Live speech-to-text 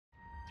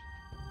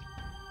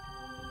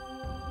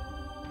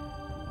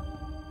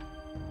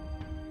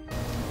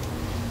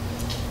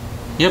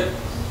Yep,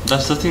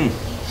 that's the thing.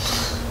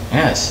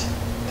 Yes,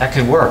 that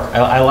could work.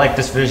 I like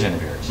this vision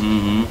of yours.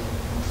 Mm-hmm.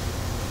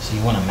 So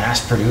you want to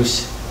mass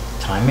produce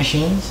time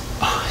machines?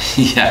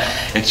 Yeah,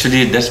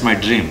 actually that's my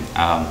dream.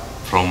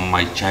 From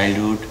my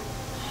childhood,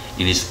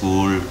 in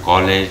school,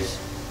 college,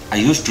 I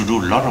used to do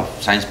a lot of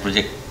science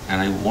projects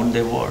and I won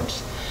the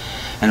awards.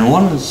 And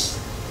once,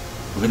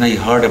 when I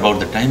heard about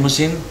the time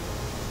machine,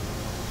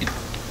 it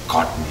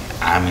caught me.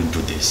 I'm into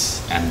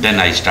this. And then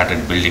I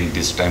started building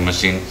this time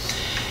machine.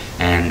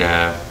 And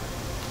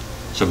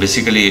so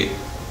basically,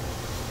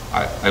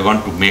 I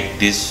want to make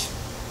this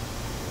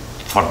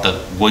for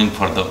going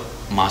for the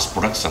mass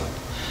production.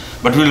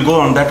 But we'll go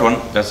on that one.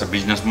 That's a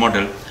business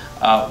model.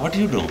 What do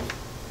you do?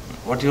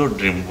 What's your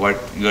dream? What,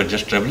 you are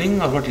just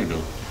traveling or what do you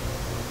do?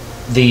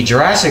 The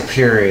Jurassic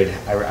period,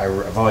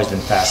 I've always been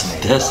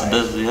fascinated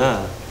by.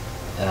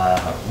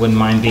 Yeah. Wouldn't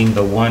mind being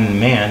the one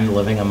man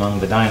living among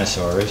the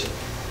dinosaurs.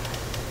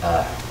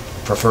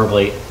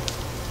 Preferably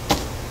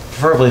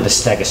the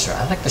Stegosaurus.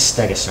 I like the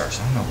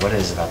Stegosaurus. I don't know what it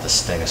is about the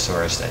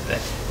Stegosaurus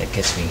that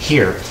gets me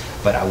here,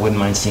 but I wouldn't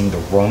mind seeing the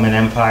Roman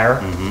Empire.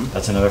 Mm-hmm.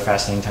 That's another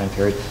fascinating time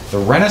period. The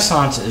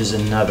Renaissance is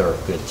another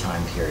good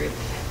time period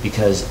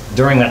because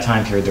during that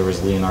time period there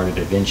was Leonardo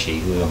da Vinci,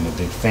 who I'm a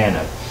big fan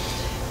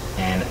of,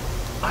 and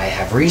I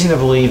have reason to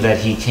believe that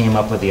he came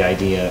up with the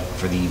idea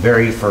for the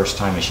very first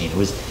time machine.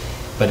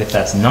 But if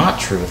that's not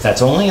true, if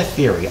that's only a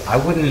theory, I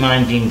wouldn't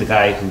mind being the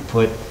guy who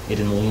put it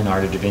in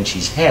Leonardo da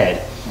Vinci's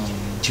head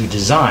to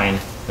design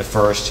the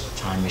first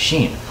time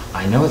machine.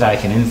 I know that I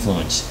can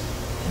influence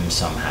him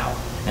somehow,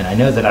 and I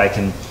know that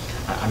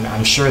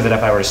I'm sure that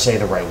if I were to say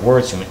the right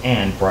words to him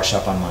and brush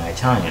up on my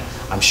Italian,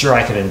 I'm sure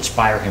I could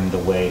inspire him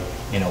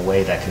in a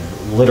way that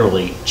could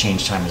literally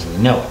change time as we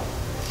know it.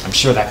 I'm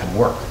sure that could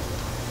work.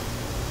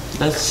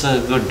 That's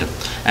good.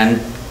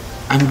 And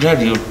I'm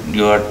glad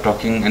you are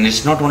talking, and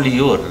it's not only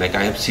your, like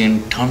I have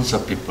seen tons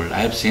of people. I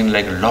have seen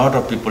like a lot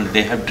of people,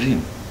 they have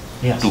dream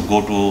to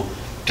go to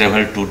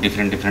travel to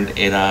different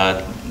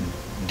era,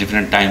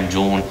 different time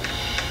zone.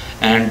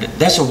 And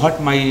that's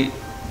what my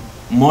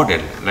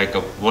model, like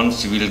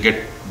once we will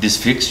get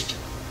this fixed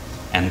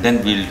and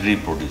then we'll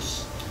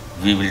reproduce.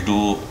 We will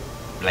do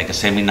like a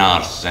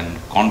seminars and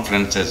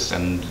conferences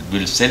and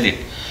we'll sell it.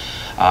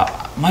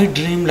 My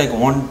dream, like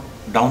one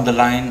down the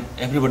line,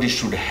 everybody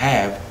should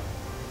have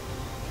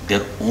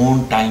their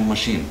own time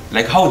machine.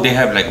 Like how they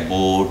have like a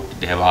boat,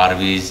 they have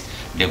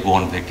RVs, they go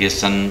on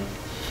vacation.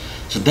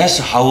 So that's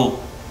how,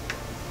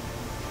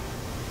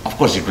 of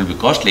course it will be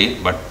costly,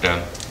 but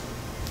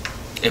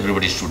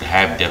everybody should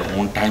have their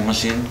own time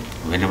machine.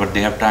 Whenever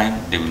they have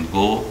time, they will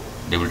go,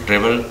 they will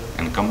travel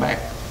and come back.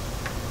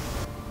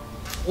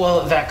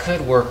 Well, that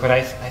could work, but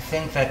I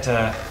think that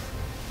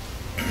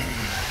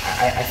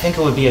I think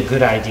it would be a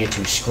good idea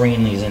to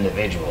screen these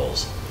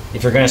individuals.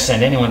 If you're going to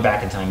send anyone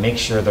back in time, make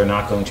sure they're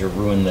not going to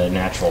ruin the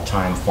natural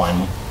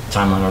timeline.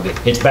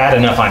 It's bad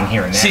enough I'm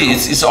here now. See,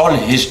 it's all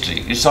history.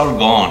 It's all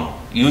gone.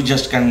 You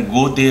just can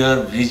go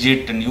there,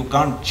 visit, and you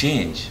can't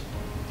change.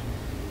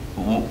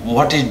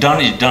 What is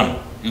done is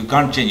done. You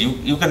can't change.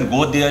 You can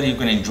go there, you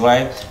can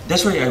enjoy.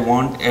 That's why I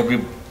want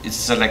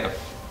it's like a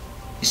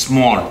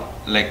small,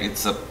 like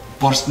it's a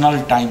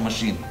personal time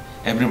machine.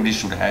 Everybody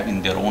should have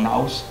in their own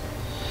house.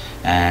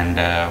 And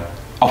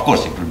of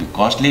course it will be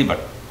costly, but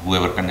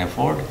whoever can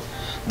afford.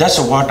 That's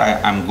what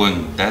I'm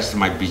going, that's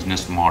my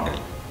business model.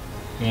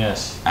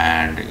 Yes.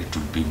 And it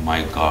would be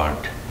my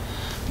God.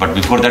 But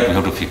before that we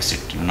have to fix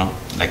it, you know,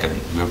 like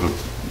we have to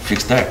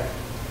fix that.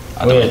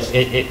 Well,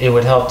 it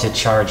would help to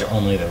charge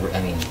only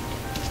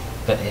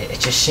but it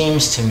just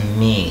seems to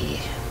me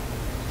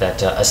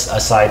that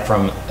aside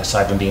from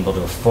being able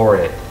to afford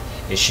it,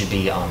 it should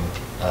be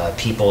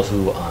people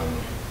who,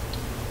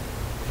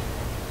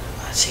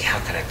 let's see, how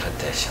could I put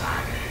this?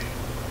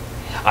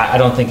 I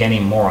don't think any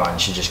moron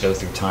should just go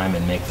through time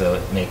and make the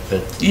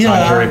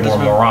time period more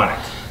moronic.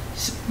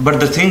 But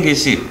the thing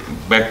is, see,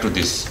 back to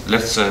this,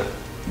 let's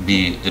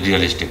be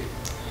realistic.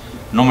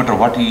 No matter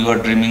what you are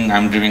dreaming,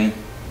 I'm dreaming,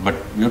 but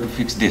we have to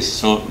fix this.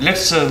 So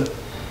let's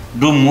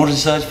do more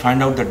research,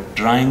 find out the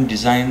drawing,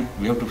 design,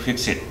 we have to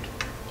fix it.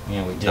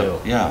 Yeah, we do.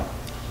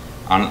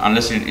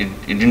 Unless it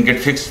didn't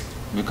get fixed,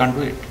 we can't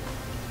do it.